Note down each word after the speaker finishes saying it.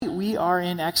we are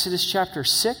in Exodus chapter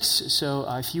 6. So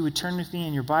if you would turn with me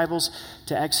in your Bibles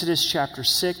to Exodus chapter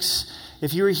 6.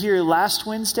 If you were here last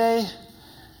Wednesday,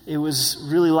 it was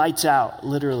really lights out,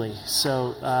 literally.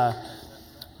 So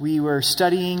we were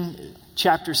studying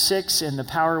chapter 6 and the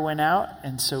power went out.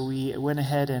 And so we went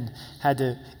ahead and had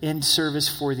to end service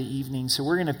for the evening. So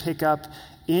we're going to pick up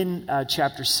in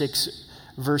chapter 6,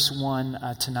 verse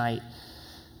 1 tonight.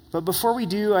 But before we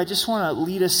do, I just want to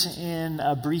lead us in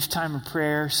a brief time of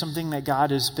prayer. Something that God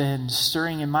has been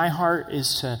stirring in my heart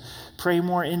is to pray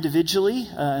more individually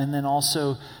and then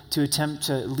also to attempt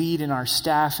to lead in our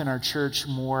staff and our church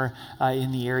more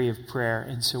in the area of prayer.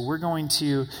 And so we're going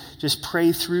to just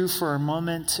pray through for a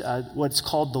moment what's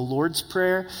called the Lord's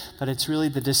Prayer, but it's really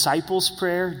the disciples'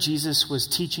 prayer. Jesus was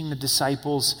teaching the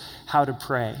disciples how to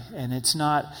pray. And it's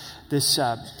not this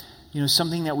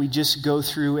something that we just go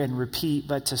through and repeat,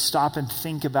 but to stop and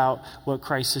think about what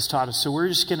Christ has taught us. So we're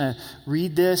just going to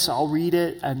read this. I'll read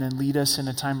it and then lead us in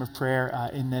a time of prayer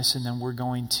in this, and then we're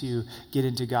going to get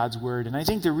into God's word. And I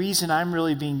think the reason I'm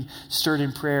really being stirred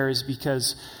in prayer is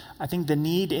because I think the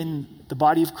need in the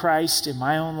body of Christ, in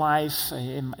my own life,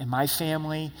 in my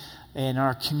family, in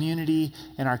our community,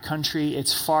 in our country,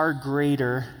 it's far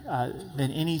greater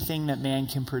than anything that man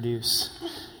can produce.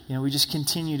 We just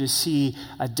continue to see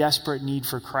a desperate need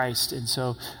for Christ. And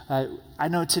so I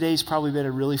know today's probably been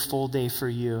a really full day for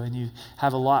you, and you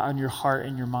have a lot on your heart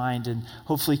and your mind, and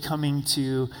hopefully coming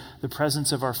to the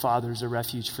presence of our Father is a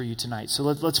refuge for you tonight. So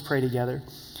let's pray together.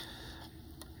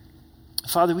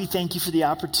 Father, we thank you for the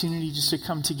opportunity just to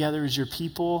come together as your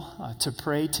people to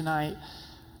pray tonight.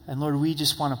 And Lord, we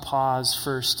just want to pause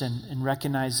first and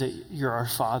recognize that you're our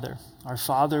Father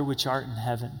which art in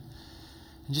heaven.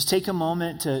 And just take a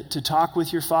moment to talk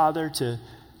with your Father, to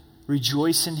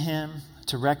rejoice in him,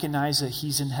 to recognize that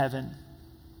he's in heaven.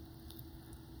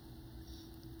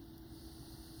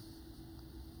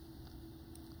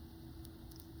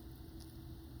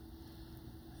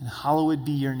 And hallowed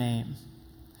be your name.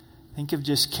 Think of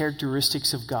just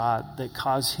characteristics of God that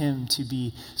cause him to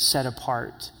be set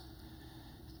apart,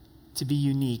 to be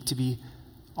unique, to be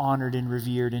honored and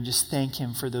revered, and just thank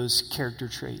him for those character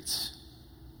traits.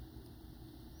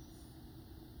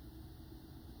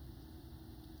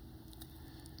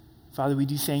 Father, we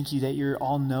do thank you that you're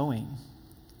all-knowing,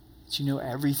 that you know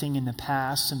everything in the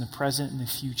past and the present and the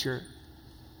future.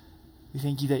 We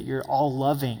thank you that you're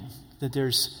all-loving, that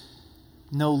there's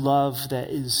no love that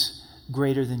is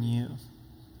greater than you.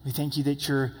 We thank you that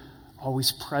you're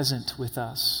always present with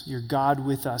us. You're God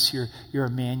with us. You're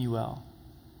Emmanuel.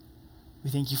 We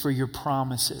thank you for your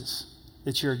promises,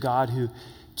 that you're a God who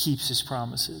keeps his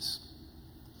promises.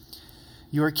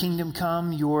 Your kingdom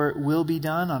come, your will be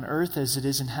done on earth as it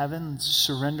is in heaven.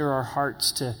 Surrender our hearts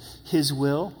to his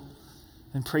will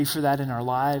and pray for that in our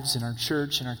lives, in our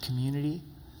church, in our community.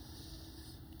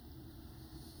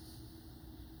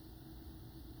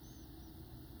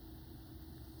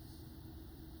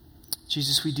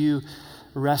 Jesus, we do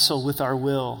wrestle with our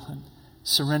will and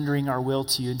surrendering our will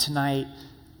to you. And tonight,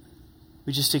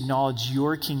 we just acknowledge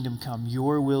your kingdom come,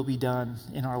 your will be done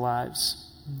in our lives.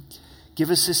 Give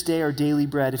us this day our daily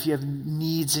bread. If you have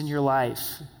needs in your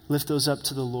life, lift those up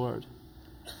to the Lord.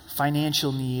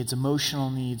 Financial needs, emotional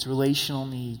needs, relational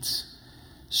needs,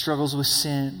 struggles with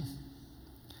sin.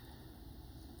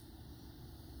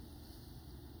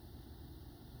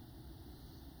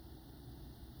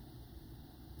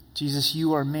 Jesus,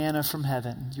 you are manna from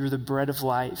heaven. You're the bread of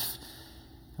life.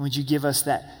 And would you give us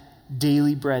that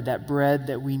daily bread, that bread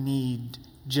that we need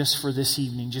just for this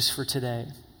evening, just for today?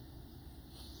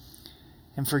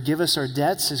 And forgive us our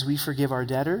debts as we forgive our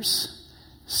debtors.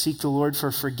 Seek the Lord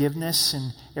for forgiveness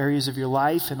in areas of your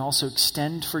life and also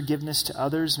extend forgiveness to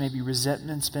others. Maybe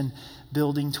resentment's been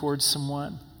building towards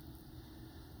someone.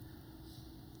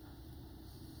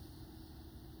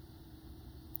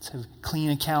 Let's have clean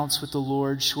accounts with the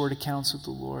Lord, short accounts with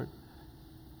the Lord.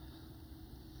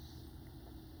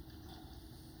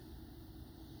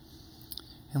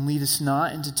 And lead us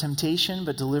not into temptation,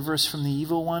 but deliver us from the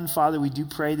evil one. Father, we do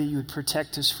pray that you would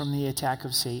protect us from the attack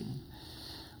of Satan.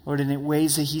 Lord, in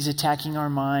ways that he's attacking our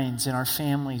minds and our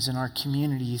families and our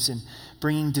communities and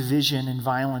bringing division and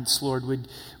violence, Lord,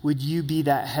 would you be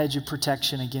that hedge of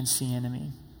protection against the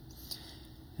enemy?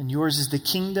 And yours is the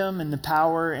kingdom and the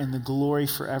power and the glory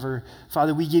forever.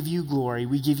 Father, we give you glory.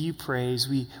 We give you praise.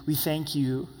 We thank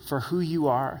you for who you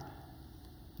are.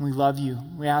 We love you.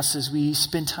 We ask as we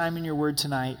spend time in your word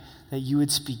tonight that you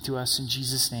would speak to us in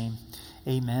Jesus' name.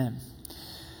 Amen.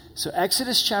 So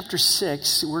Exodus chapter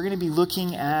 6, we're going to be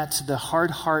looking at the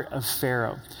hard heart of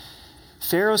Pharaoh.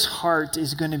 Pharaoh's heart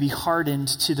is going to be hardened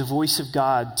to the voice of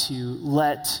God to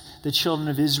let the children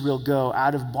of Israel go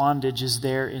out of bondage as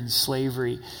they're in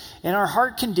slavery. And our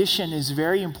heart condition is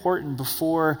very important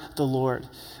before the Lord.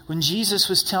 When Jesus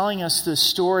was telling us the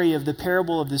story of the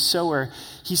parable of the sower,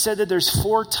 he said that there's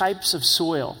 4 types of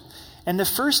soil. And the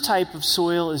first type of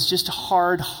soil is just a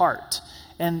hard heart.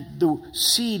 And the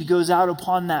seed goes out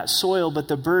upon that soil, but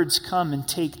the birds come and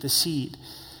take the seed.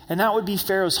 And that would be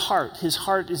Pharaoh's heart. His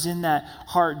heart is in that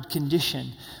hard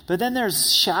condition. But then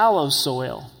there's shallow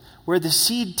soil, where the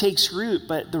seed takes root,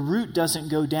 but the root doesn't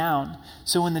go down.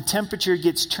 So when the temperature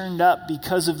gets turned up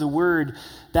because of the word,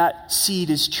 that seed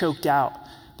is choked out.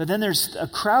 But then there's a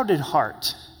crowded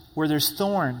heart, where there's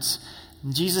thorns.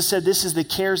 And Jesus said this is the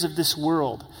cares of this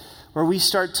world, where we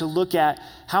start to look at,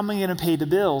 how am I going to pay the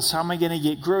bills? How am I going to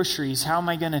get groceries? How am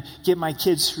I going to get my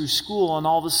kids through school? And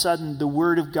all of a sudden, the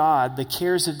word of God, the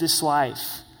cares of this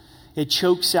life, it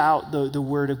chokes out the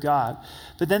word of God.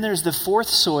 But then there's the 4th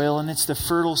soil, and it's the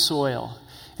fertile soil.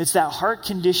 It's that heart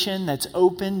condition that's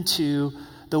open to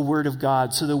the word of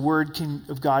God, so the word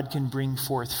of God can bring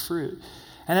forth fruit.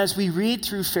 And as we read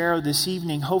through Pharaoh this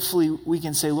evening, hopefully we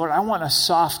can say, Lord, I want a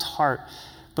soft heart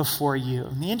before you.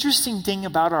 And the interesting thing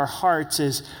about our hearts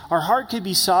is our heart could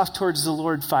be soft towards the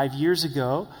Lord 5 years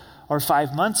ago or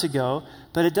 5 months ago,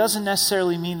 but it doesn't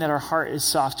necessarily mean that our heart is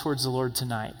soft towards the Lord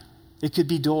tonight. It could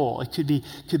be dull. It could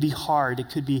be hard. It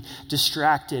could be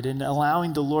distracted, and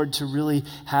allowing the Lord to really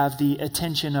have the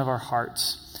attention of our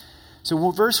hearts.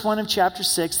 So verse 1 of chapter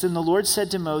 6, then the Lord said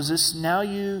to Moses, now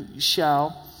you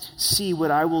shall see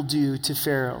what I will do to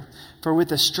Pharaoh. For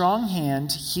with a strong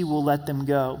hand he will let them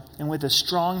go, and with a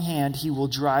strong hand he will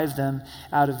drive them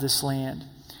out of this land.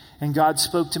 And God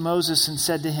spoke to Moses and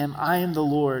said to him, I am the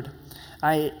Lord.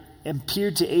 I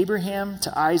appeared to Abraham,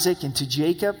 to Isaac, and to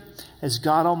Jacob as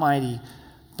God Almighty,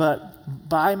 but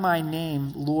by my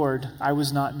name, Lord, I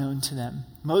was not known to them.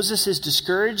 Moses is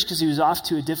discouraged because he was off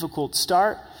to a difficult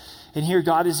start. And here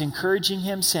God is encouraging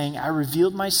him, saying, I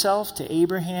revealed myself to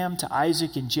Abraham, to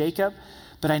Isaac, and Jacob,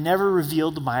 but I never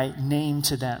revealed my name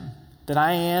to them, that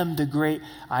I am the great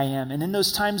I am. And in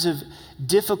those times of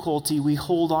difficulty, we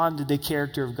hold on to the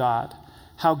character of God,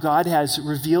 how God has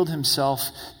revealed himself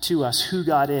to us, who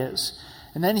God is.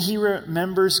 And then he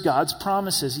remembers God's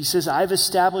promises. He says, I've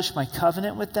established my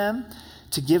covenant with them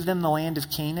to give them the land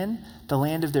of Canaan, the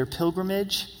land of their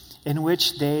pilgrimage, in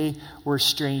which they were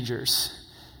strangers.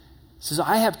 He says,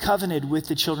 I have covenanted with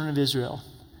the children of Israel.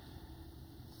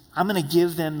 I'm going to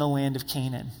give them the land of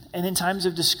Canaan. And in times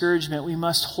of discouragement, we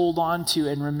must hold on to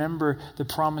and remember the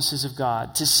promises of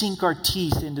God, to sink our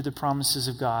teeth into the promises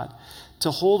of God, to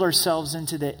hold ourselves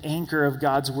into the anchor of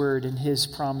God's word and his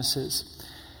promises.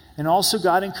 And also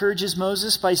God encourages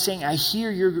Moses by saying, I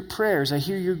hear your prayers, I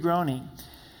hear your groaning.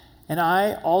 And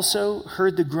I also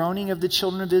heard the groaning of the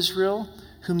children of Israel,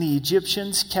 whom the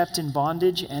Egyptians kept in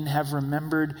bondage, and have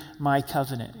remembered my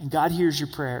covenant. And God hears your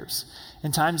prayers.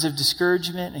 In times of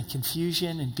discouragement and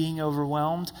confusion and being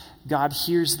overwhelmed, God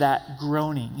hears that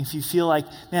groaning. If you feel like,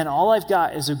 man, all I've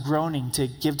got is a groaning to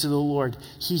give to the Lord,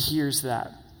 he hears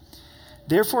that.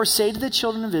 Therefore say to the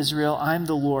children of Israel, I am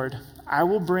the Lord. I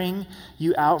will bring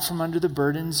you out from under the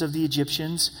burdens of the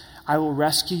Egyptians. I will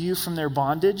rescue you from their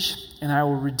bondage, and I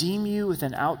will redeem you with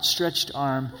an outstretched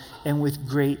arm and with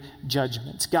great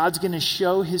judgments. God's going to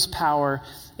show his power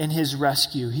in his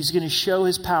rescue. He's going to show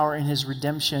his power in his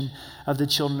redemption of the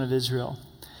children of Israel.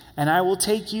 And I will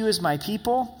take you as my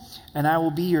people, and I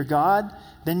will be your God.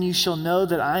 Then you shall know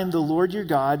that I am the Lord your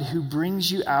God, who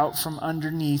brings you out from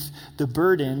underneath the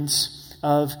burdens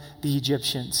of the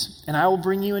Egyptians. And I will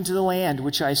bring you into the land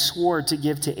which I swore to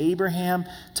give to Abraham,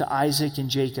 to Isaac, and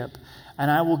Jacob.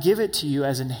 And I will give it to you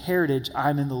as an heritage.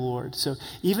 I'm in the Lord. So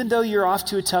even though you're off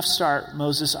to a tough start,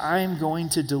 Moses, I am going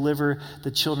to deliver the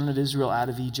children of Israel out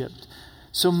of Egypt.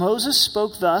 So Moses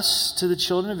spoke thus to the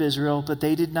children of Israel, but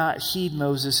they did not heed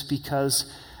Moses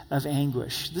because of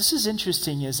anguish. This is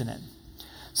interesting, isn't it?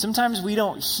 Sometimes we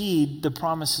don't heed the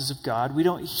promises of God. We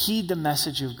don't heed the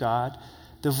message of God,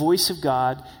 the voice of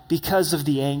God, because of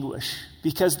the anguish,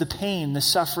 because the pain, the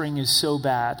suffering is so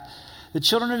bad. The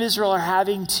children of Israel are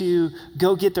having to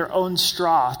go get their own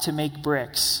straw to make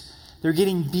bricks. They're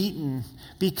getting beaten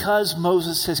because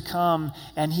Moses has come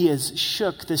and he has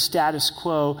shook the status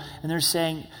quo. And they're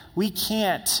saying, we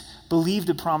can't believe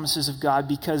the promises of God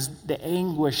because the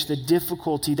anguish, the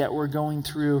difficulty that we're going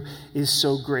through is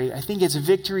so great. I think it's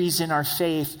victories in our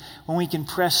faith when we can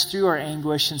press through our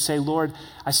anguish and say, Lord,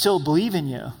 I still believe in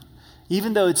you,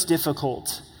 even though it's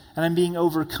difficult and I'm being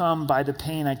overcome by the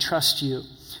pain. I trust you.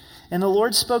 And the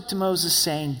Lord spoke to Moses,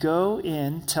 saying, Go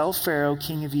in, tell Pharaoh,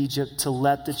 king of Egypt, to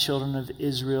let the children of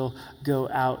Israel go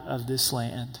out of this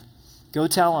land. Go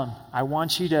tell him. I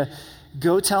want you to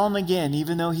go tell him again,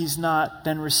 even though he's not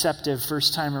been receptive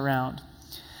first time around.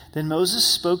 Then Moses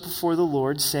spoke before the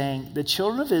Lord, saying, The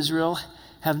children of Israel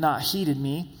have not heeded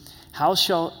me. How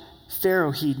shall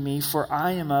Pharaoh heed me? For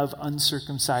I am of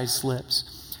uncircumcised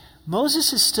lips.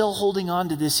 Moses is still holding on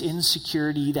to this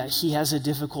insecurity that he has a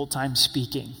difficult time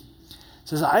speaking.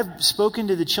 He says, I've spoken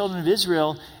to the children of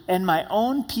Israel, and my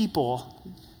own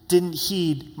people didn't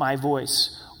heed my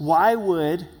voice. Why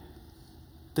would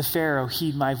the Pharaoh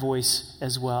heed my voice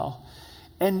as well?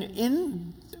 And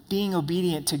in being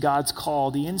obedient to God's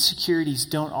call, the insecurities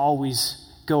don't always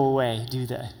go away, do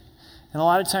they? And a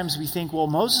lot of times we think, well,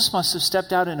 Moses must have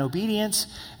stepped out in obedience,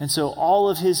 and so all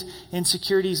of his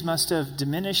insecurities must have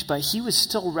diminished, but he was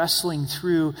still wrestling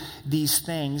through these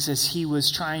things as he was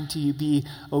trying to be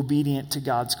obedient to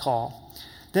God's call.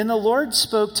 Then the Lord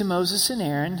spoke to Moses and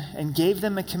Aaron and gave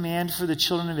them a command for the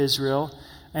children of Israel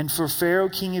and for Pharaoh,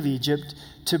 king of Egypt,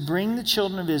 to bring the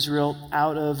children of Israel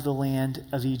out of the land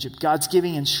of Egypt. God's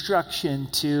giving instruction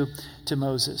to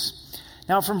Moses.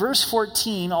 Now, from verse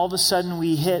 14, all of a sudden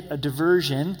we hit a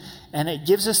diversion, and it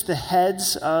gives us the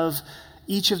heads of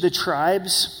each of the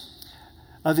tribes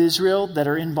of Israel that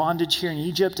are in bondage here in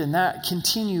Egypt, and that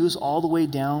continues all the way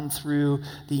down through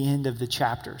the end of the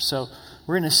chapter. So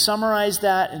we're going to summarize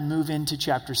that and move into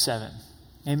chapter 7.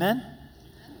 Amen?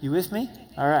 You with me?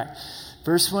 All right.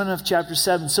 Verse 1 of chapter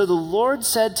 7. So the Lord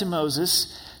said to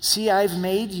Moses, See, I've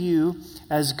made you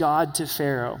as God to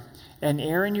Pharaoh, and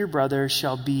Aaron your brother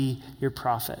shall be your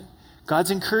prophet. God's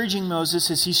encouraging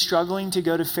Moses as he's struggling to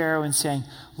go to Pharaoh and saying,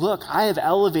 Look, I have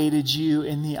elevated you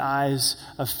in the eyes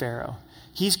of Pharaoh.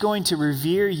 He's going to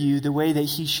revere you the way that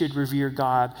he should revere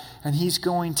God, and he's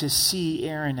going to see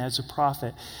Aaron as a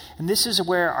prophet. And this is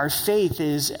where our faith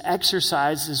is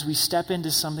exercised as we step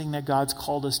into something that God's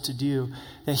called us to do,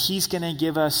 that he's going to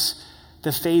give us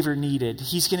the favor needed.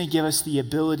 He's going to give us the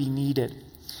ability needed.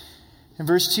 In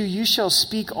verse 2, You shall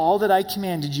speak all that I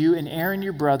commanded you, and Aaron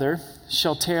your brother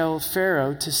shall tell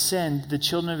Pharaoh to send the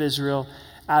children of Israel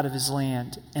out of his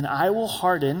land. And I will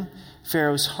harden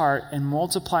Pharaoh's heart and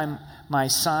multiply my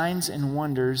signs and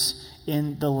wonders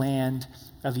in the land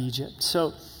of Egypt.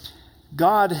 So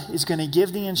God is going to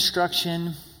give the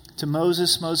instruction to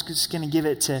Moses. Moses is going to give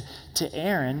it to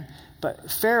Aaron.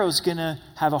 But Pharaoh's going to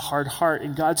have a hard heart.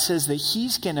 And God says that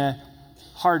he's going to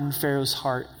harden Pharaoh's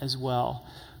heart as well.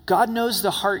 God knows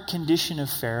the heart condition of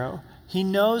Pharaoh. He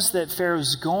knows that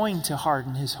Pharaoh's going to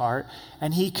harden his heart,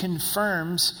 and he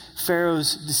confirms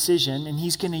Pharaoh's decision, and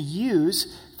he's going to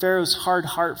use Pharaoh's hard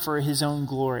heart for his own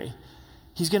glory.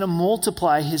 He's going to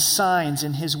multiply his signs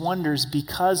and his wonders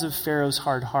because of Pharaoh's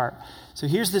hard heart. So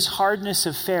here's this hardness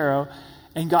of Pharaoh,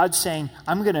 and God's saying,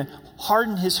 I'm going to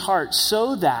harden his heart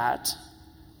so that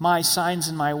my signs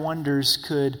and my wonders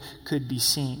could be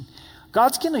seen.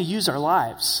 God's going to use our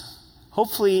lives.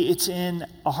 Hopefully it's in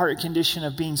a heart condition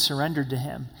of being surrendered to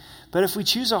him. But if we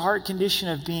choose a heart condition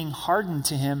of being hardened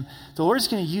to him, the Lord's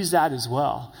going to use that as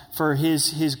well for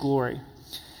his glory.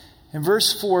 In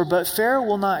verse 4, But Pharaoh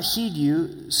will not heed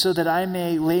you, so that I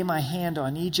may lay my hand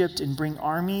on Egypt and bring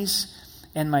armies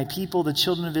and my people, the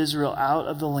children of Israel, out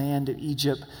of the land of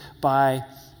Egypt by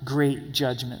great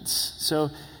judgments. So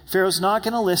Pharaoh's not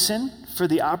going to listen for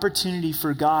the opportunity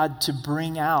for God to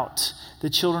bring out the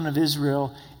children of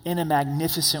Israel in a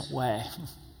magnificent way,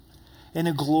 in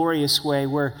a glorious way,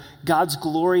 where God's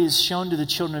glory is shown to the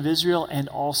children of Israel and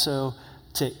also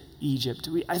to Egypt.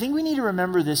 I think we need to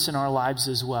remember this in our lives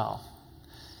as well,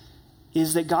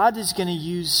 is that God is going to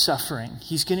use suffering.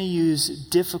 He's going to use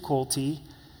difficulty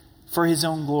for his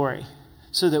own glory,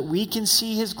 so that we can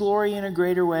see his glory in a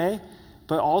greater way,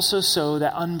 but also so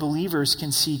that unbelievers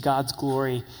can see God's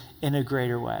glory in a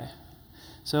greater way.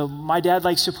 So my dad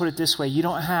likes to put it this way: you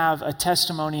don't have a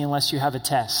testimony unless you have a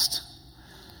test.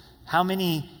 How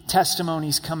many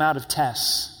testimonies come out of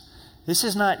tests? This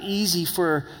is not easy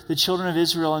for the children of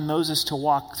Israel and Moses to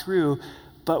walk through,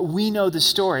 but we know the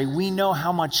story. We know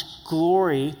how much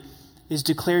glory is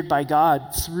declared by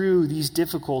God through these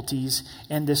difficulties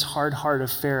and this hard heart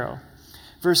of Pharaoh.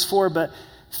 Verse 4, But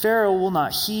Pharaoh will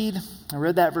not heed. I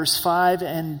read that verse 5,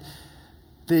 and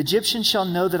the Egyptians shall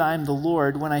know that I am the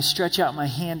Lord when I stretch out my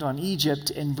hand on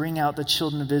Egypt and bring out the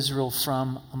children of Israel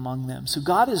from among them. So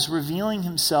God is revealing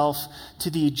himself to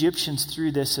the Egyptians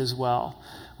through this as well.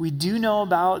 We do know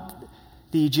about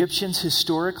the Egyptians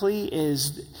historically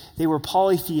is they were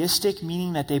polytheistic,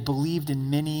 meaning that they believed in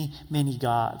many, many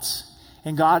gods.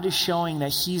 And God is showing that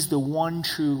he's the one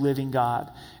true living God.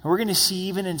 And we're going to see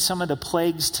even in some of the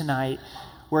plagues tonight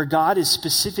where God is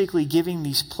specifically giving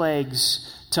these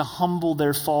plagues to humble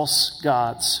their false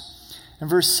gods. In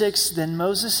verse 6, then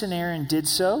Moses and Aaron did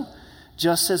so,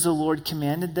 just as the Lord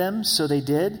commanded them, so they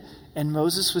did. And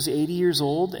Moses was 80 years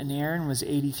old, and Aaron was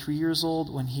 83 years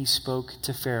old when he spoke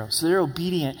to Pharaoh. So they're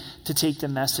obedient to take the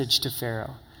message to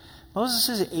Pharaoh. Moses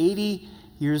is 80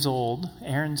 years old.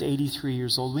 Aaron's 83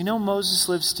 years old. We know Moses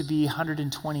lives to be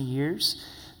 120 years.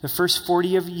 The first 40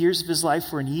 years of his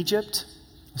life were in Egypt.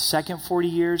 The second 40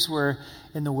 years were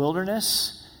in the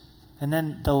wilderness. And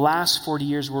then the last 40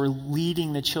 years were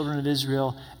leading the children of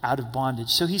Israel out of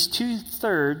bondage. So he's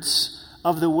 2/3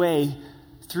 of the way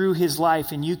through his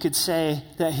life, and you could say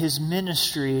that his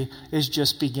ministry is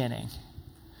just beginning.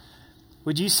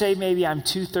 Would you say maybe I'm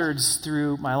 2/3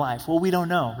 through my life? Well, we don't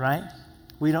know, right?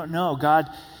 We don't know. God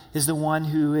is the one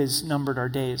who has numbered our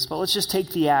days. But let's just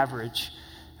take the average.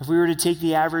 If we were to take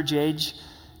the average age,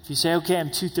 if you say, okay,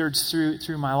 I'm 2/3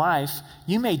 through my life,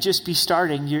 you may just be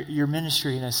starting your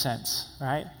ministry in a sense,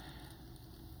 right?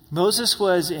 Moses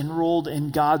was enrolled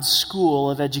in God's school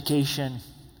of education,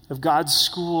 of God's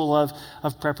school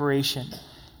of preparation.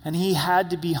 And he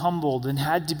had to be humbled and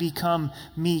had to become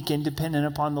meek and dependent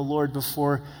upon the Lord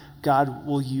before God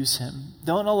will use him.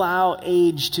 Don't allow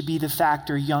age to be the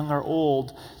factor, young or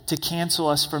old, to cancel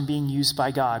us from being used by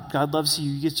God. God loves to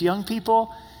use young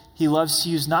people. He loves to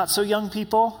use not so young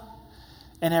people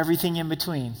and everything in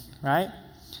between, right?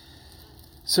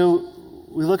 So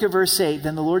we look at verse 8.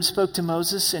 Then the Lord spoke to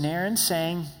Moses and Aaron,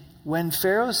 saying, when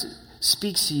Pharaoh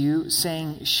speaks to you,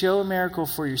 saying, show a miracle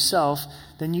for yourself,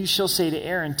 then you shall say to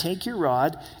Aaron, take your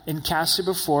rod and cast it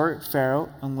before Pharaoh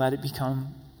and let it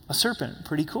become a serpent.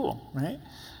 Pretty cool, right?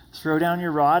 Throw down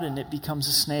your rod and it becomes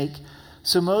a snake.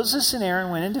 So Moses and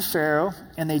Aaron went into Pharaoh,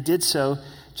 and they did so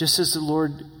just as the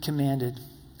Lord commanded.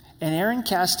 And Aaron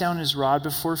cast down his rod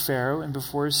before Pharaoh and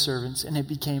before his servants, and it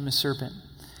became a serpent.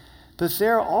 But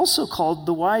Pharaoh also called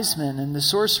the wise men and the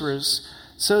sorcerers,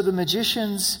 so the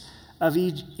magicians of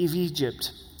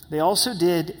Egypt. They also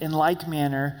did in like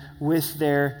manner with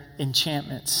their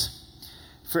enchantments.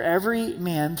 For every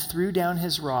man threw down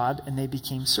his rod, and they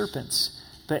became serpents.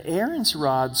 But Aaron's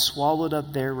rod swallowed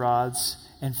up their rods,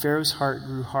 and Pharaoh's heart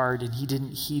grew hard, and he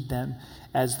didn't heed them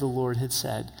as the Lord had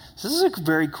said. So this is a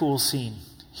very cool scene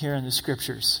here in the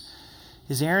scriptures.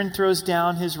 As Aaron throws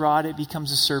down his rod, it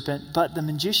becomes a serpent, but the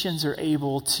magicians are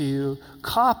able to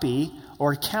copy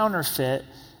or counterfeit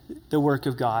the work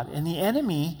of God. And the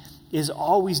enemy is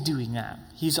always doing that.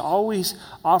 He's always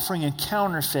offering a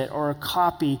counterfeit or a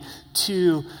copy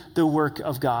to the work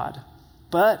of God.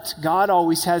 But God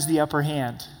always has the upper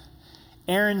hand.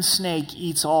 Aaron's snake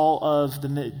eats all of the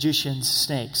magician's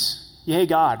snakes. Yay,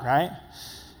 God, right?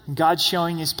 And God's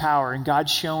showing his power, and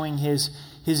God's showing his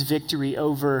victory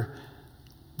over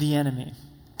the enemy.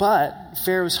 But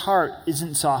Pharaoh's heart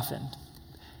isn't softened.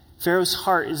 Pharaoh's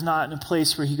heart is not in a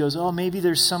place where he goes, oh, maybe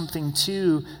there's something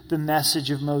to the message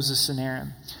of Moses and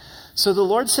Aaron. So the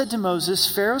Lord said to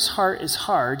Moses, Pharaoh's heart is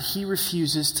hard. He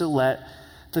refuses to let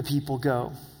the people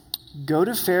go. Go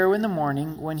to Pharaoh in the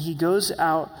morning when he goes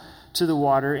out to the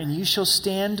water, and you shall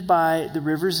stand by the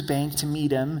river's bank to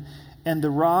meet him, and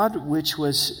the rod which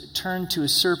was turned to a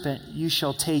serpent you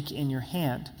shall take in your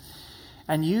hand.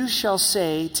 And you shall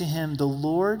say to him, the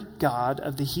Lord God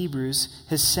of the Hebrews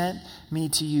has sent me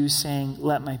to you, saying,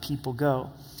 let my people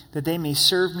go, that they may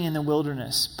serve me in the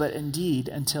wilderness. But indeed,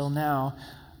 until now,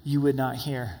 you would not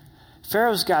hear.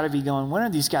 Pharaoh's got to be going, when are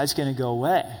these guys going to go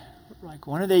away? Like,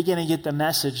 when are they going to get the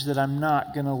message that I'm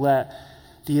not going to let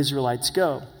the Israelites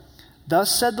go?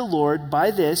 Thus said the Lord,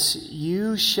 by this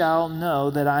you shall know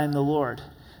that I am the Lord.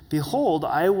 Behold,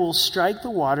 I will strike the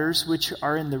waters which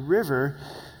are in the river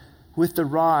with the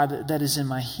rod that is in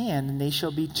my hand, and they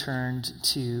shall be turned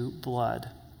to blood.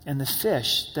 And the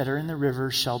fish that are in the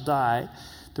river shall die,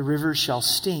 the river shall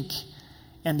stink,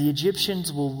 and the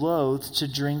Egyptians will loathe to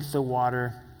drink the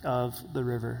water of the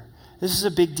river. This is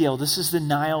a big deal. This is the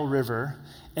Nile River,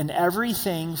 and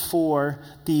everything for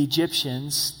the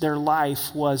Egyptians, their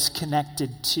life was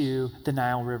connected to the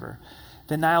Nile River.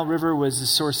 The Nile River was the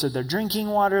source of their drinking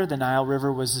water. The Nile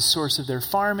River was the source of their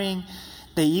farming.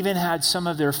 They even had some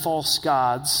of their false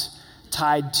gods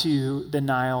tied to the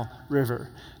Nile River.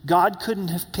 God couldn't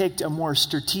have picked a more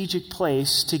strategic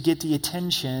place to get the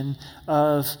attention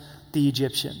of the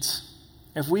Egyptians.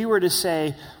 If we were to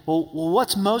say, well,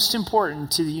 what's most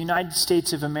important to the United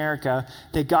States of America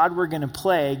that God were going to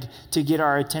plague to get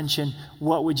our attention,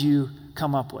 what would you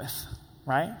come up with,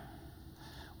 right?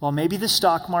 Well, maybe the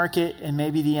stock market and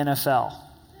maybe the NFL.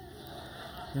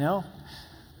 You know?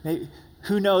 Maybe,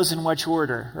 who knows in which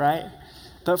order, right?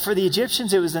 But for the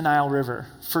Egyptians, it was the Nile River.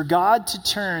 For God to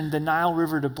turn the Nile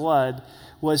River to blood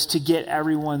was to get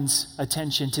everyone's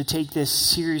attention, to take this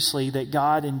seriously, that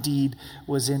God indeed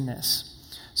was in this.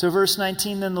 So verse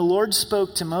 19, then the Lord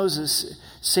spoke to Moses,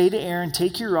 say to Aaron,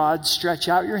 take your rod, stretch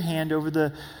out your hand over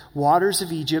the waters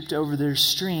of Egypt, over their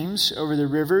streams, over their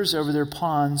rivers, over their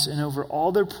ponds, and over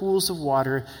all their pools of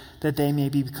water, that they may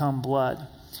become blood.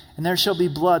 And there shall be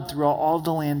blood throughout all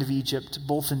the land of Egypt,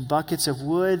 both in buckets of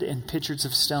wood and pitchers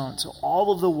of stone. So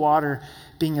all of the water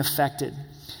being affected.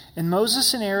 And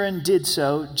Moses and Aaron did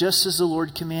so, just as the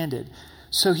Lord commanded.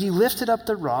 So he lifted up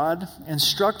the rod and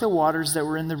struck the waters that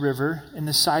were in the river, in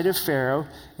the sight of Pharaoh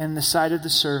and the sight of the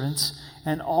servants,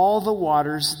 and all the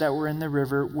waters that were in the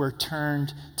river were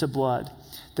turned to blood.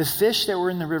 The fish that were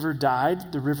in the river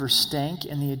died, the river stank,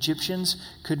 and the Egyptians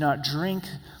could not drink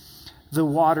the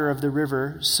water of the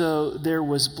river, so there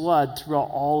was blood throughout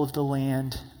all of the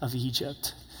land of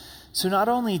Egypt. So not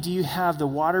only do you have the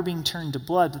water being turned to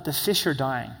blood, but the fish are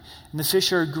dying. And the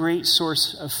fish are a great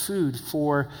source of food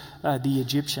for the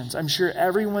Egyptians. I'm sure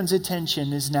everyone's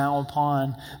attention is now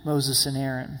upon Moses and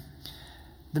Aaron.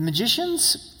 The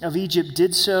magicians of Egypt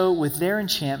did so with their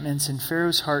enchantments, and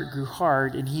Pharaoh's heart grew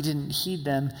hard, and he didn't heed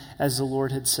them as the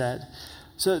Lord had said.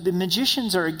 So the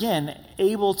magicians are, again,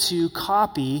 able to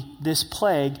copy this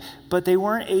plague, but they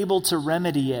weren't able to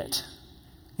remedy it.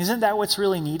 Isn't that what's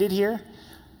really needed here?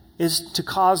 Is to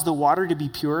cause the water to be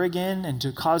pure again and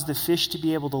to cause the fish to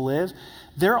be able to live.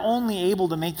 They're only able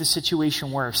to make the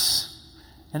situation worse.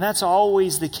 And that's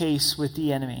always the case with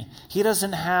the enemy. He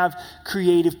doesn't have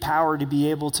creative power to be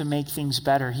able to make things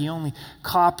better. He only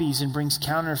copies and brings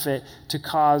counterfeit to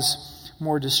cause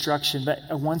more destruction.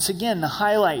 But once again, the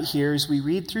highlight here as we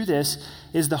read through this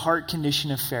is the heart condition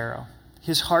of Pharaoh.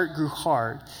 His heart grew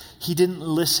hard. He didn't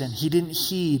listen. He didn't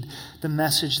heed the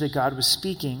message that God was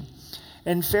speaking.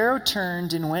 And Pharaoh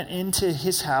turned and went into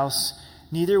his house.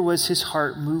 Neither was his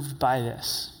heart moved by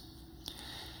this.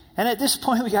 And at this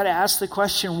point, we got to ask the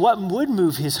question, what would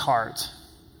move his heart?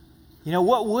 You know,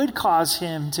 what would cause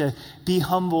him to be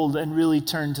humbled and really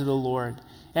turn to the Lord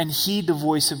and heed the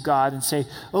voice of God and say,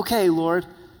 okay, Lord,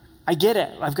 I get it.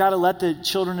 I've got to let the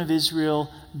children of Israel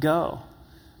go.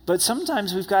 But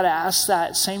sometimes we've got to ask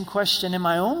that same question in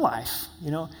my own life.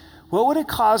 You know, what would it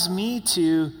cause me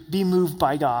to be moved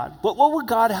by God? What would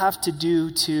God have to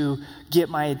do to get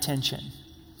my attention?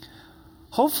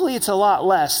 Hopefully it's a lot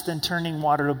less than turning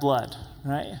water to blood,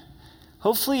 right?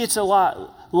 Hopefully it's a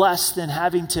lot less than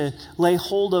having to lay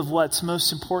hold of what's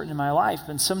most important in my life.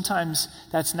 And sometimes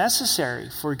that's necessary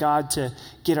for God to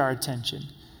get our attention.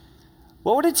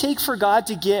 What would it take for God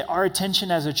to get our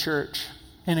attention as a church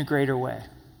in a greater way?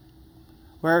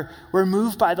 Where we're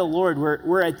moved by the Lord,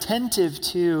 we're attentive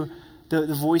to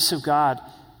the voice of God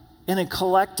in a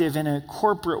collective, in a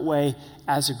corporate way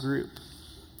as a group.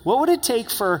 What would it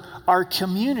take for our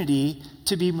community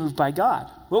to be moved by God?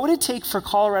 What would it take for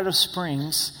Colorado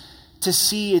Springs to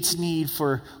see its need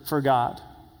for God?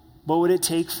 What would it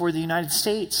take for the United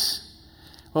States?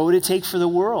 What would it take for the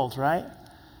world, right?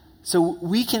 So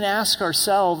we can ask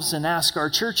ourselves and ask our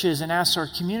churches and ask our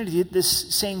community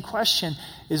this same question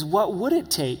is, what would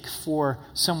it take for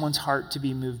someone's heart to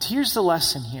be moved? Here's the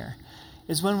lesson here,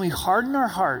 is when we harden our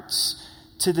hearts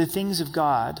to the things of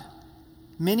God,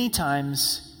 many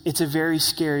times it's a very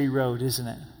scary road, isn't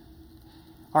it?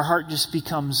 Our heart just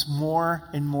becomes more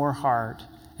and more hard.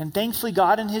 And thankfully,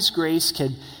 God in His grace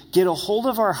can get a hold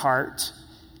of our heart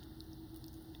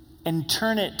and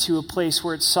turn it to a place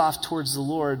where it's soft towards the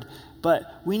Lord. But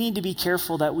we need to be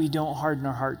careful that we don't harden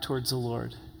our heart towards the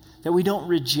Lord, that we don't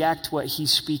reject what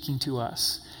He's speaking to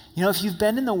us. You know, if you've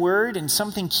been in the Word and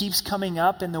something keeps coming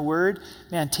up in the Word,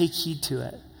 man, take heed to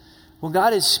it. When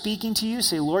God is speaking to you,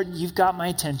 say, Lord, you've got my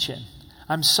attention.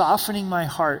 I'm softening my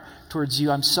heart towards you.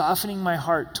 I'm softening my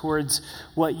heart towards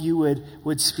what you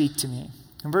would speak to me.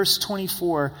 In verse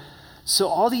 24, so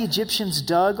all the Egyptians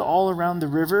dug all around the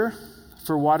river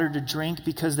for water to drink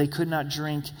because they could not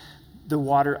drink the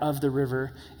water of the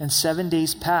river. And 7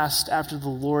 days passed after the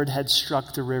Lord had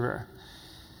struck the river.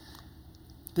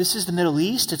 This is the Middle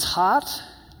East. It's hot.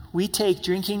 We take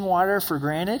drinking water for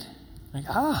granted. Like,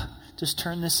 just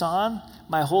turn this on.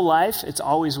 My whole life, it's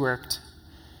always worked.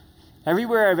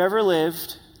 Everywhere I've ever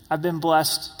lived, I've been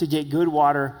blessed to get good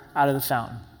water out of the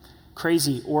fountain.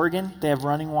 Crazy. Oregon, they have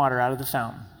running water out of the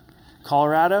fountain.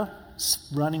 Colorado,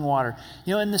 running water.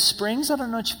 You know, in the springs, I don't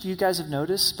know if you guys have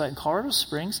noticed, but in Colorado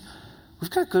Springs,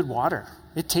 we've got good water.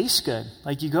 It tastes good.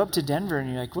 Like you go up to Denver and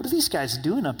you're like, what are these guys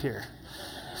doing up here?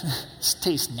 This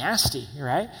tastes nasty,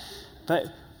 right? But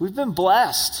we've been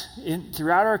blessed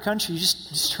throughout our country. You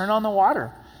just turn on the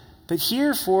water. But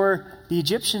here for the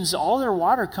Egyptians, all their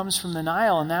water comes from the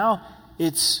Nile, and now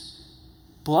it's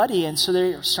bloody, and so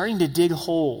they're starting to dig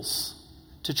holes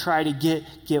to try to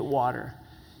get water.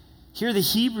 Here the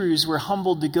Hebrews were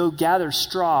humbled to go gather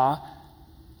straw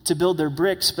to build their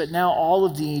bricks, but now all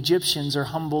of the Egyptians are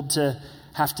humbled to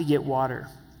have to get water.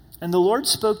 And the Lord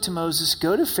spoke to Moses,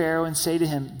 "Go to Pharaoh and say to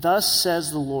him, 'Thus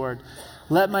says the Lord,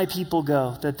 let my people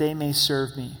go, that they may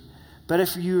serve me. But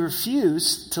if you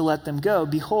refuse to let them go,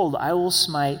 behold, I will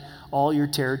smite all your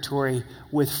territory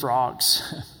with frogs.'"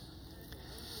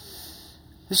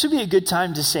 This would be a good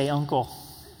time to say uncle.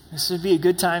 This would be a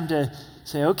good time to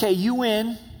say, okay, you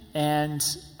win, and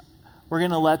we're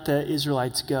going to let the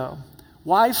Israelites go.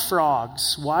 Why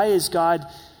frogs? Why is God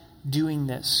doing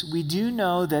this? We do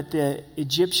know that the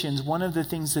Egyptians, one of the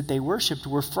things that they worshipped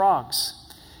were frogs.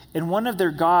 And one of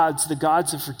their gods, the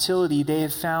gods of fertility, they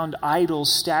have found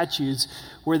idols, statues,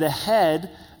 where the head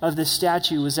of the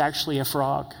statue was actually a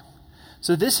frog.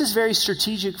 So this is very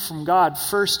strategic from God,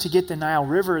 first to get the Nile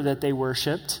River that they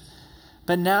worshipped,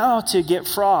 but now to get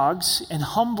frogs and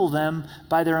humble them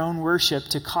by their own worship,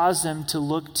 to cause them to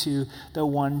look to the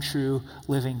one true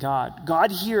living God.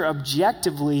 God here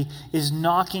objectively is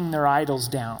knocking their idols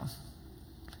down.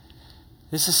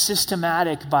 This is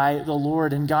systematic by the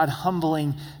Lord and God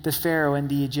humbling the Pharaoh and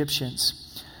the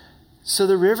Egyptians. "So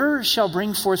the river shall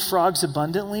bring forth frogs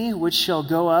abundantly, which shall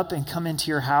go up and come into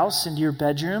your house, into your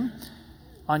bedroom,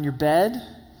 on your bed,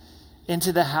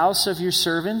 into the house of your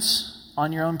servants,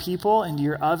 on your own people, into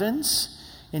your ovens,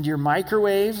 into your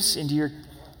microwaves, into your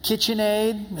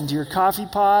KitchenAid, into your coffee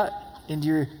pot, into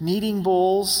your kneading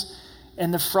bowls.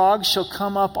 And the frogs shall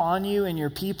come up on you and your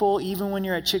people, even when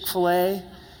you're at Chick-fil-A,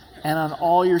 and on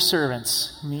all your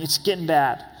servants." I mean, it's getting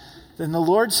bad. "Then the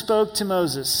Lord spoke to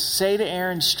Moses, 'Say to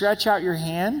Aaron, stretch out your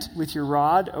hand with your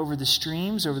rod over the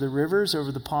streams, over the rivers,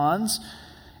 over the ponds,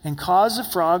 and cause the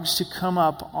frogs to come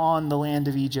up on the land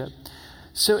of Egypt.'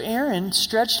 So Aaron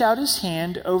stretched out his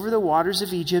hand over the waters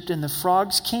of Egypt, and the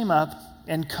frogs came up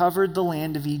and covered the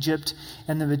land of Egypt.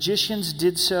 And the magicians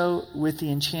did so with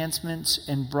the enchantments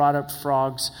and brought up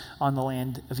frogs on the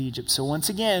land of Egypt." So once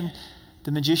again,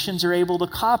 the magicians are able to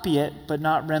copy it, but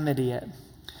not remedy it.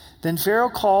 "Then Pharaoh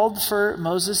called for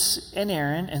Moses and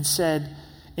Aaron and said,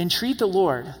 'Entreat the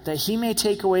Lord, that he may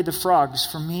take away the frogs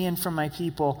from me and from my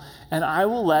people, and I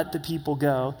will let the people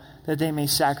go, that they may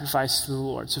sacrifice to the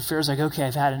Lord.'" So Pharaoh's like, okay,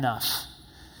 I've had enough.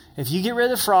 If you get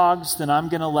rid of the frogs, then I'm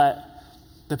going to let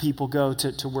the people go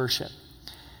to worship.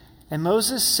 And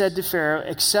Moses said to Pharaoh,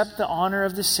 "Accept the honor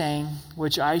of the saying,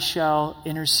 which I shall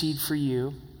intercede for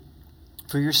you,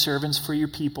 for your servants, for your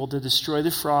people, to destroy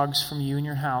the frogs from you and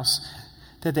your house,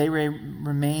 that they may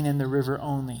remain in the river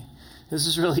only." This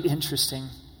is really interesting.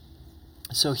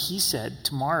 So he said,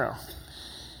 "Tomorrow."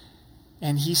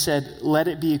 And he said, "Let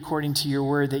it be according to your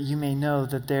word, that you may know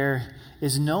that there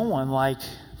is no one like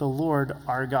the Lord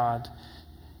our God."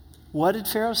 What did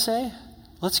Pharaoh say?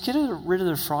 Let's get rid of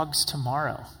the frogs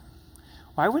tomorrow.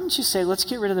 Why wouldn't you say, let's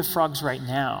get rid of the frogs right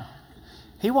now?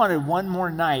 He wanted one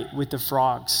more night with the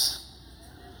frogs.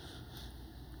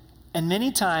 And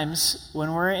many times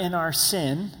when we're in our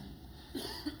sin,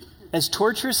 as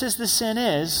torturous as the sin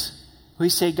is, we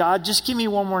say, "God, just give me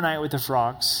one more night with the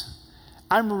frogs.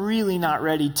 I'm really not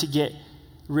ready to get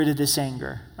rid of this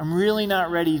anger. I'm really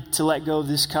not ready to let go of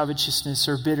this covetousness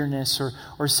or bitterness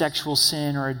or sexual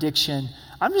sin or addiction.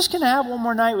 I'm just going to have one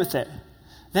more night with it.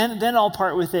 Then I'll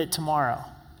part with it tomorrow."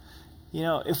 You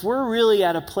know, if we're really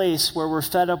at a place where we're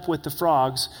fed up with the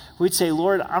frogs, we'd say,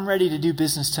 "Lord, I'm ready to do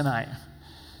business tonight."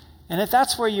 And if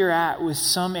that's where you're at with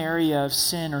some area of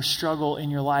sin or struggle in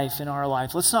your life, in our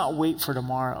life, let's not wait for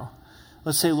tomorrow.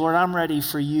 Let's say, "Lord, I'm ready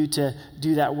for you to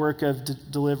do that work of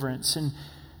deliverance." And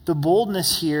the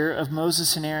boldness here of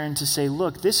Moses and Aaron to say,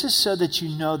 look, this is so that you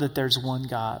know that there's one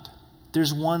God.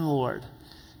 There's one Lord.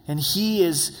 And he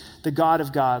is the God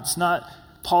of gods, not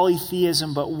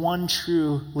polytheism, but one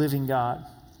true living God.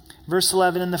 Verse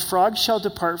 11, "And the frogs shall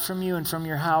depart from you and from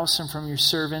your house and from your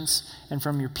servants and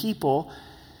from your people.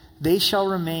 They shall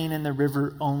remain in the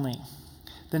river only."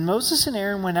 Then Moses and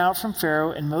Aaron went out from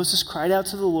Pharaoh, and Moses cried out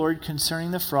to the Lord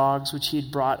concerning the frogs which he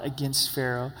had brought against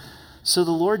Pharaoh. So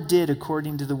the Lord did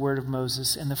according to the word of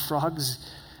Moses, and the frogs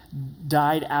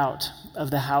died out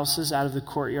of the houses, out of the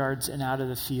courtyards, and out of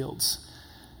the fields.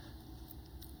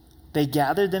 They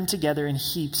gathered them together in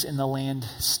heaps, and the land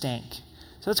stank.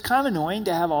 So it's kind of annoying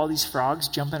to have all these frogs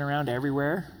jumping around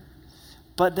everywhere.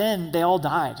 But then they all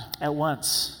died at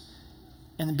once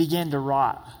and began to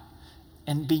rot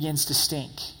and begins to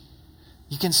stink.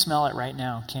 You can smell it right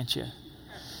now, can't you?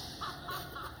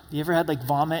 You ever had like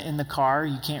vomit in the car?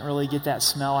 You can't really get that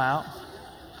smell out.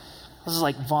 This is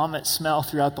like vomit smell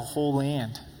throughout the whole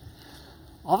land.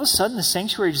 All of a sudden, the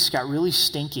sanctuary just got really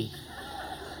stinky.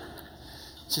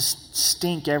 Just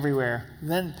stink everywhere.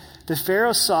 Then the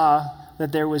Pharaoh saw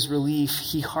that there was relief.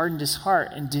 He hardened his heart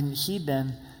and didn't heed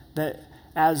them, that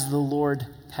as the Lord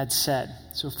had said.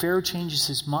 So Pharaoh changes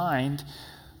his mind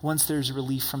once there's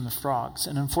relief from the frogs.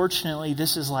 And unfortunately,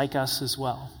 this is like us as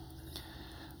well.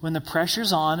 When the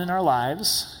pressure's on in our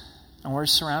lives and we're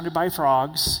surrounded by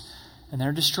frogs and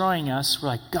they're destroying us, we're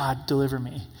like, God, deliver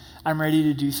me. I'm ready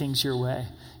to do things your way.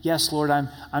 Yes, Lord,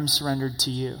 I'm surrendered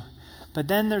to you. But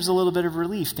then there's a little bit of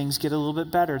relief. Things get a little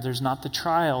bit better. There's not the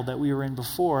trial that we were in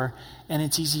before, and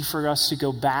it's easy for us to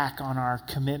go back on our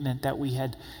commitment that we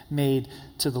had made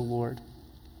to the Lord.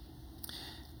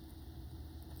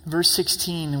 Verse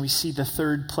 16, we see the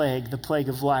third plague, the plague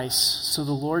of lice. So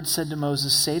the Lord said to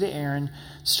Moses, say to Aaron,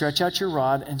 stretch out your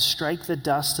rod and strike the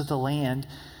dust of the land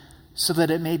so that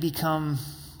it may become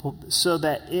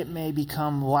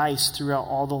lice throughout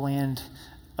all the land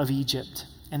of Egypt.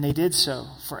 And they did so.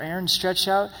 For Aaron stretched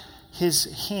out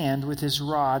his hand with his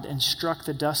rod and struck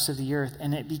the dust of the earth,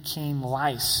 and it became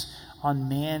lice on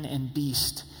man and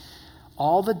beast.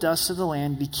 All the dust of the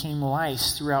land became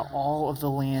lice throughout all of the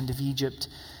land of Egypt.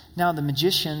 Now the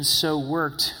magicians so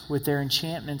worked with their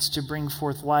enchantments to bring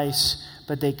forth lice,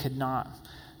 but they could not.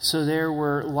 So there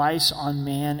were lice on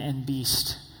man and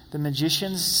beast. The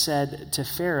magicians said to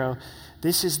Pharaoh,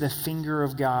 this is the finger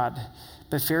of God.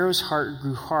 But Pharaoh's heart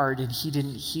grew hard, and he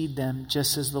didn't heed them,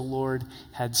 just as the Lord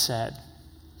had said.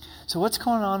 So what's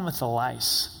going on with the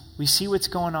lice? We see what's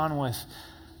going on with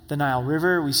the Nile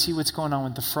River. We see what's going on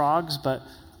with the frogs. But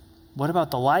what about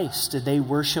the lice? Did they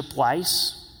worship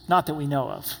lice? Not that we know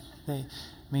of.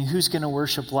 Who's going to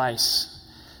worship lice?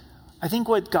 I think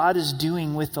what God is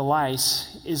doing with the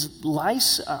lice is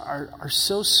lice are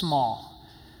so small.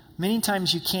 Many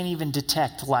times you can't even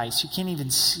detect lice. You can't even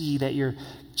see that your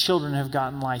children have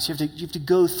gotten lice. You have to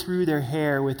go through their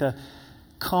hair with a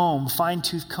comb,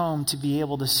 fine-tooth comb, to be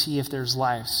able to see if there's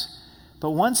lice.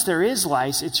 But once there is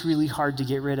lice, it's really hard to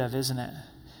get rid of, isn't it?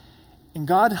 And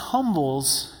God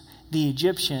humbles the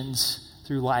Egyptians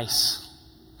through lice.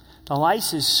 The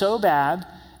lice is so bad,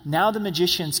 now the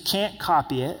magicians can't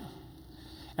copy it.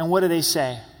 And what do they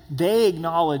say? They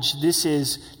acknowledge this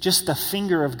is just the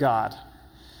finger of God.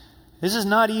 This is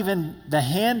not even the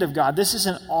hand of God. This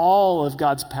isn't all of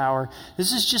God's power.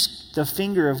 This is just the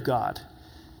finger of God.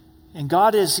 And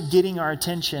God is getting our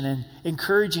attention and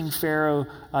encouraging Pharaoh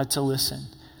to listen.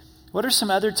 What are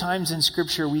some other times in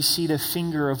Scripture we see the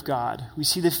finger of God? We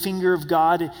see the finger of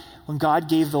God when God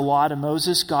gave the law to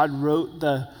Moses. God wrote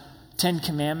the 10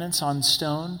 Commandments on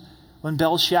stone. When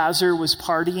Belshazzar was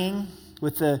partying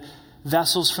with the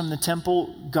vessels from the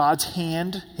temple, God's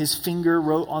hand, his finger,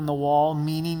 wrote on the wall,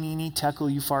 Mene, Mene, Tekel,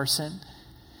 Upharsin.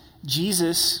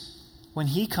 Jesus, when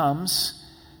he comes,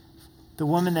 the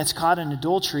woman that's caught in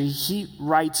adultery, he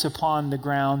writes upon the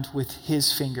ground with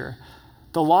his finger.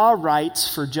 The law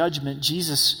writes for judgment.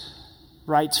 Jesus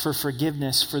writes for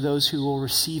forgiveness for those who will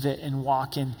receive it and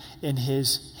walk in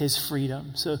his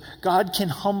freedom. So God can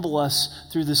humble us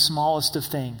through the smallest of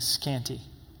things, can't he?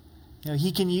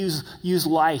 He can use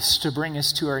lice to bring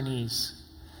us to our knees.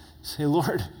 Say,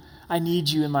 Lord, I need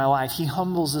you in my life. He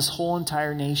humbles this whole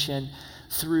entire nation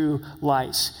through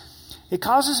lice. It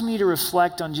causes me to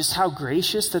reflect on just how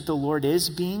gracious that the Lord is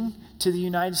being to the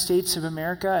United States of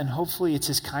America, and hopefully it's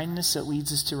his kindness that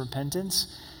leads us to repentance.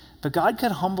 But God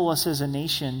could humble us as a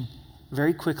nation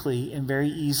very quickly and very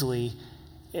easily.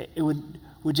 It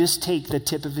would just take the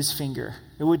tip of his finger.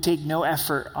 It would take no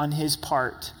effort on his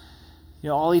part.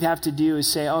 All he'd have to do is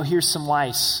say, oh, here's some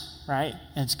lice, right?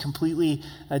 And it's completely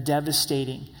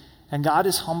devastating. And God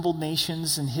has humbled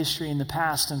nations in history in the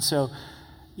past. And so,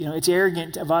 it's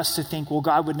arrogant of us to think, well,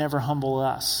 God would never humble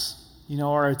us.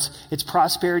 Or it's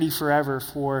prosperity forever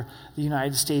for the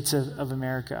United States of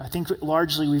America. I think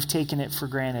largely we've taken it for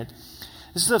granted.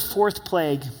 This is the fourth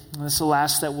plague, and this is the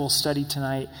last that we'll study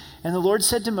tonight. And the Lord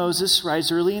said to Moses,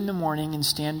 rise early in the morning and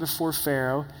stand before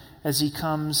Pharaoh as he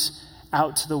comes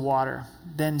out to the water.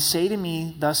 Then say to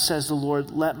me, thus says the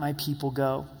Lord, let my people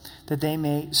go, that they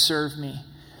may serve me.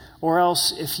 Or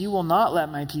else, if you will not let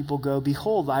my people go,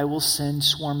 behold, I will send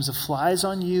swarms of flies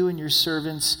on you and your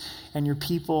servants and your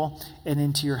people and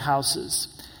into your houses.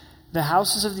 The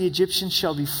houses of the Egyptians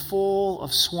shall be full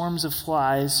of swarms of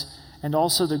flies, and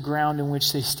also the ground in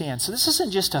which they stand. So this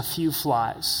isn't just a few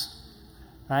flies.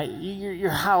 Right?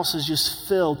 Your house is just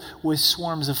filled with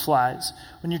swarms of flies.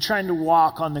 When you're trying to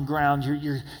walk on the ground,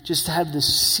 you're just have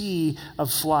this sea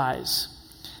of flies.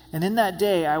 And in that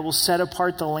day I will set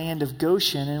apart the land of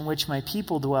Goshen in which my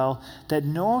people dwell, that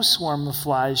no swarm of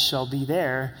flies shall be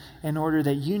there, in order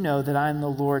that you know that I am the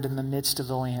Lord in the midst of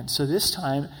the land. So this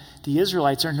time the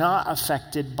Israelites are not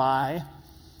affected by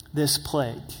this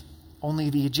plague, only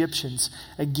the Egyptians,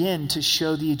 again to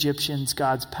show the Egyptians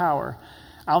God's power.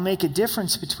 I'll make a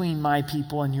difference between my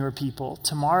people and your people.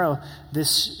 Tomorrow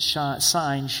this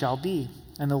sign shall be.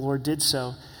 And the Lord did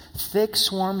so. Thick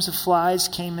swarms of flies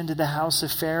came into the house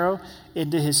of Pharaoh,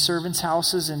 into his servants'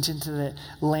 houses, and into the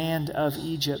land of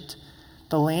Egypt.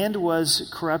 The land was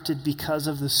corrupted because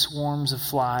of the swarms of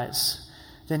flies.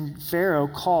 Then Pharaoh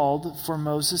called for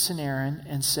Moses and Aaron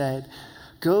and said,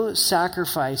 "Go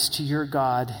sacrifice to your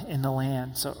God in the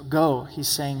land." So go, he's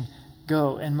saying,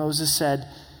 go. And Moses said,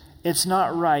 "It's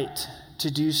not right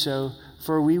to do so,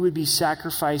 for we would be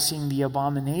sacrificing the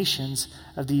abominations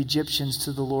of the Egyptians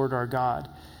to the Lord our God.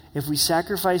 If we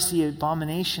sacrifice the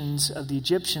abominations of the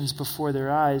Egyptians before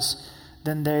their eyes,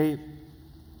 then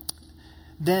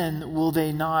will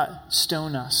they not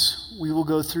stone us? We will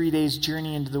go 3 days'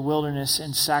 journey into the wilderness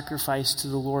and sacrifice to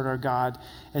the Lord our God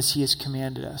as he has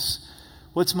commanded us."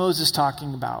 What's Moses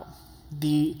talking about?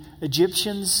 The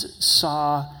Egyptians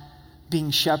saw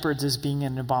being shepherds as being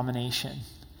an abomination.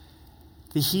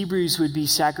 The Hebrews would be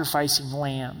sacrificing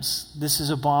lambs. This is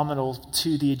abominable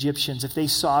to the Egyptians. If they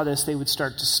saw this, they would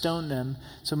start to stone them.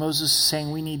 So Moses is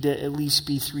saying we need to at least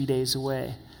be 3 days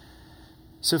away.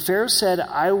 So Pharaoh said,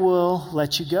 "I will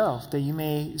let you go, that you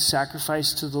may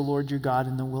sacrifice to the Lord your God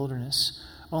in the wilderness.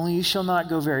 Only you shall not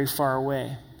go very far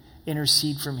away.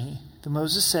 Intercede for me." Then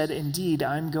Moses said, "Indeed,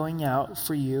 I am going out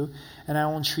for you, and I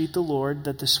will entreat the Lord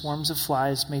that the swarms of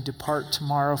flies may depart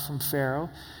tomorrow from Pharaoh,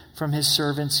 from his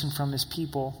servants, and from his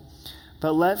people.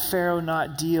 But let Pharaoh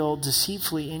not deal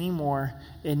deceitfully anymore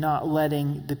in not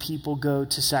letting the people go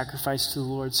to sacrifice to the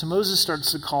Lord." So Moses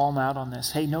starts to call him out on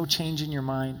this. Hey, no change in your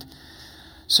mind.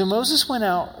 So Moses went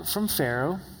out from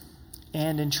Pharaoh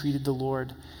and entreated the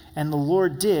Lord. And the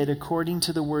Lord did according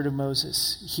to the word of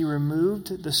Moses. He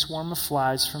removed the swarm of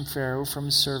flies from Pharaoh, from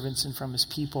his servants, and from his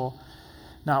people.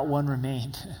 Not one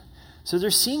remained. So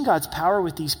they're seeing God's power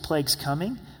with these plagues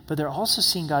coming, but they're also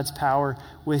seeing God's power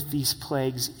with these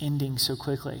plagues ending so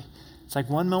quickly. It's like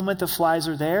one moment the flies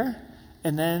are there,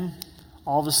 and then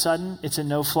all of a sudden it's a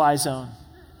no-fly zone.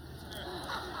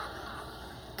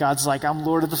 God's like, "I'm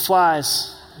Lord of the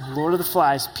flies. Lord of the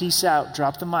flies. Peace out.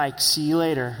 Drop the mic. See you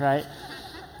later," right?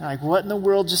 Like, what in the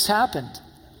world just happened?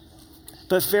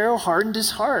 But Pharaoh hardened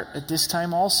his heart at this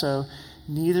time also.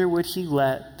 Neither would he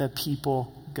let the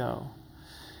people go.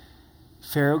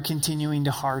 Pharaoh continuing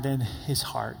to harden his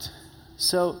heart.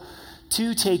 So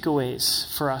 2 takeaways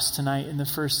for us tonight. And the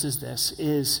first is this,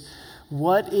 is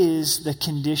what is the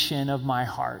condition of my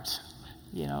heart?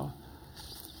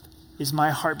 Is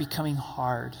my heart becoming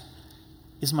hard?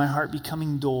 Is my heart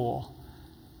becoming dull?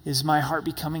 Is my heart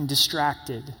becoming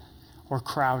distracted or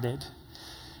crowded?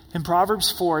 In Proverbs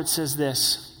 4, it says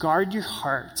this, "Guard your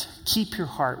heart, keep your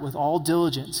heart with all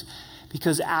diligence,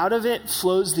 because out of it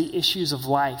flows the issues of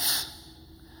life."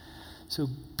 So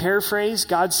paraphrase,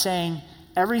 God's saying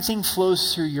everything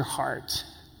flows through your heart.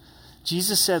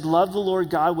 Jesus said, "Love the Lord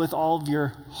God with all of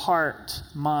your heart,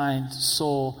 mind,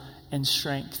 soul, and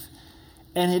strength."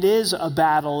 And it is a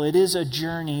battle. It is a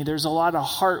journey. There's a lot of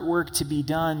heart work to be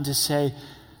done to say,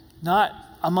 not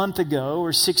a month ago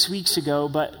or 6 weeks ago,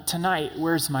 but tonight,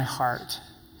 where's my heart?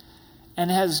 And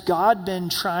has God been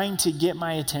trying to get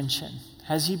my attention?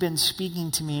 Has he been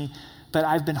speaking to me, but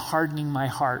I've been hardening my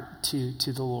heart to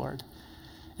the Lord?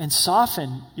 And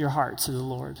soften your heart to the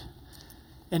Lord.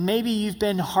 And maybe you've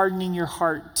been hardening your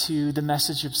heart to the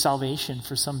message of salvation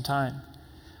for some time.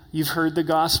 You've heard the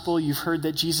gospel. You've heard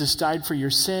that Jesus died for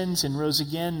your sins and rose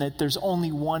again, that there's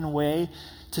only one way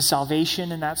to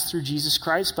salvation, and that's through Jesus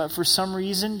Christ. But for some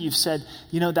reason, you've said,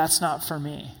 that's not for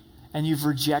me. And you've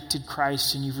rejected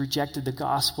Christ and you've rejected the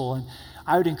gospel. And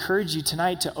I would encourage you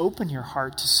tonight to open your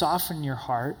heart, to soften your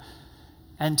heart,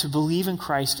 and to believe in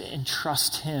Christ and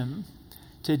trust him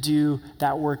to do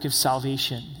that work of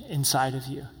salvation inside of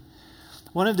you.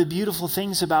 One of the beautiful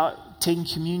things about taking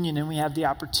communion, and we have the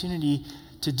opportunity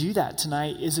to do that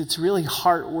tonight, is it's really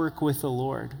heart work with the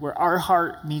Lord, where our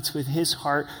heart meets with his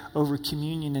heart over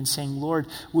communion and saying, "Lord,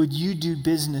 would you do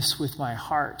business with my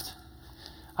heart?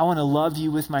 I want to love you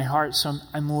with my heart, so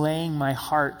I'm laying my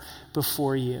heart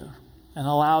before you." And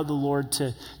allow the Lord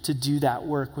to do that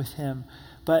work with him.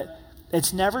 But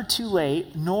it's never too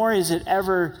late, nor is it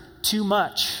ever too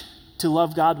much to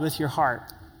love God with your heart.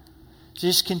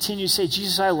 Just continue to say,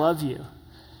 "Jesus, I love you.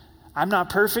 I'm not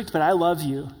perfect, but I love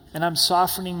you. And I'm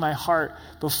softening my heart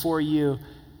before you.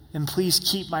 And please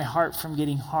keep my heart from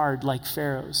getting hard like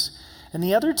Pharaoh's. And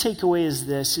the other takeaway is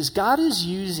this, is God is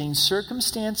using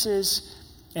circumstances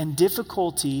and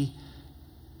difficulty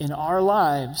in our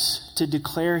lives to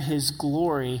declare his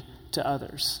glory to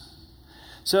others.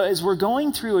 So as we're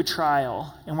going through a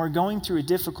trial and we're going through a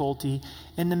difficulty,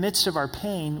 in the midst of our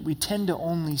pain, we tend to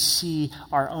only see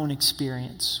our own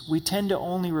experience. We tend to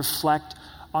only reflect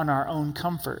on our own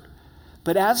comfort.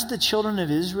 But as the children of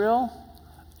Israel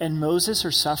and Moses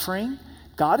are suffering,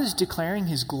 God is declaring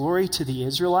his glory to the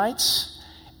Israelites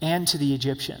and to the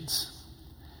Egyptians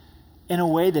in a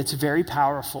way that's very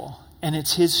powerful, and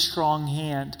it's his strong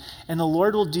hand. And the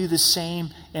Lord will do the same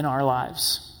in our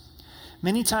lives.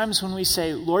 Many times when we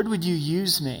say, Lord, would you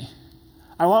use me?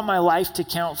 I want my life to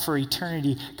count for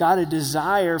eternity. God, a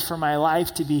desire for my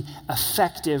life to be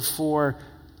effective for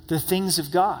the things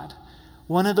of God.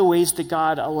 One of the ways that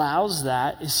God allows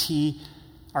that is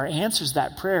or answers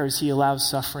that prayer is he allows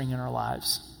suffering in our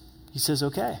lives. He says,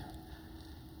 okay,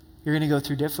 you're going to go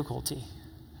through difficulty.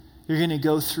 You're going to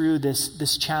go through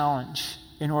this challenge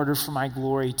in order for my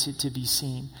glory to be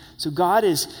seen. So God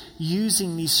is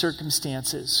using these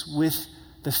circumstances with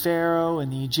the Pharaoh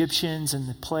and the Egyptians and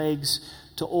the plagues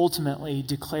to ultimately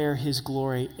declare his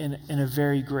glory in a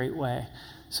very great way.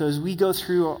 So as we go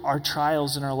through our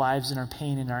trials in our lives and our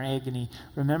pain and our agony,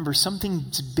 remember something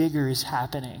bigger is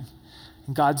happening.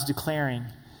 And God's declaring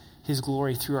his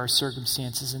glory through our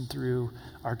circumstances and through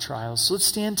our trials. So let's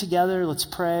stand together, let's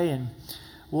pray, and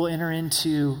we'll enter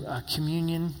into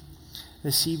communion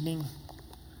this evening.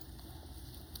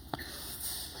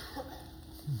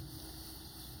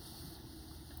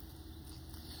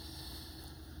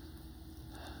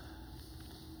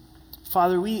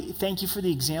 Father, we thank you for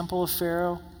the example of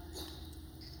Pharaoh.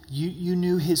 You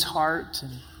knew his heart,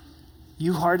 and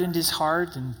you hardened his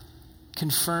heart and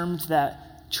confirmed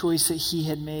that choice that he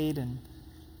had made. And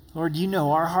Lord, you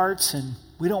know our hearts, and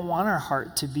we don't want our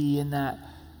heart to be in that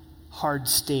hard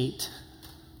state.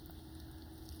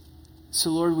 So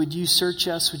Lord, would you search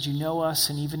us? Would you know us?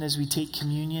 And even as we take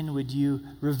communion, would you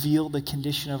reveal the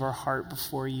condition of our heart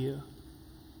before you?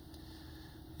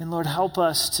 And Lord, help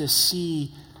us to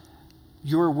see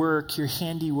your work, your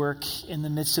handiwork in the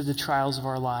midst of the trials of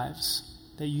our lives,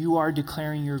 that you are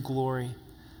declaring your glory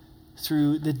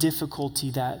through the difficulty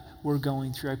that we're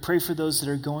going through. I pray for those that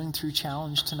are going through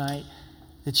challenge tonight,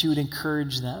 that you would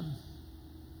encourage them,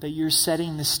 that you're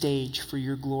setting the stage for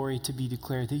your glory to be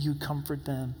declared, that you comfort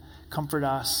them, comfort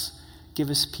us, give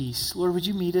us peace. Lord, would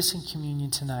you meet us in communion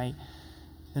tonight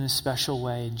in a special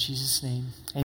way? In Jesus' name, amen.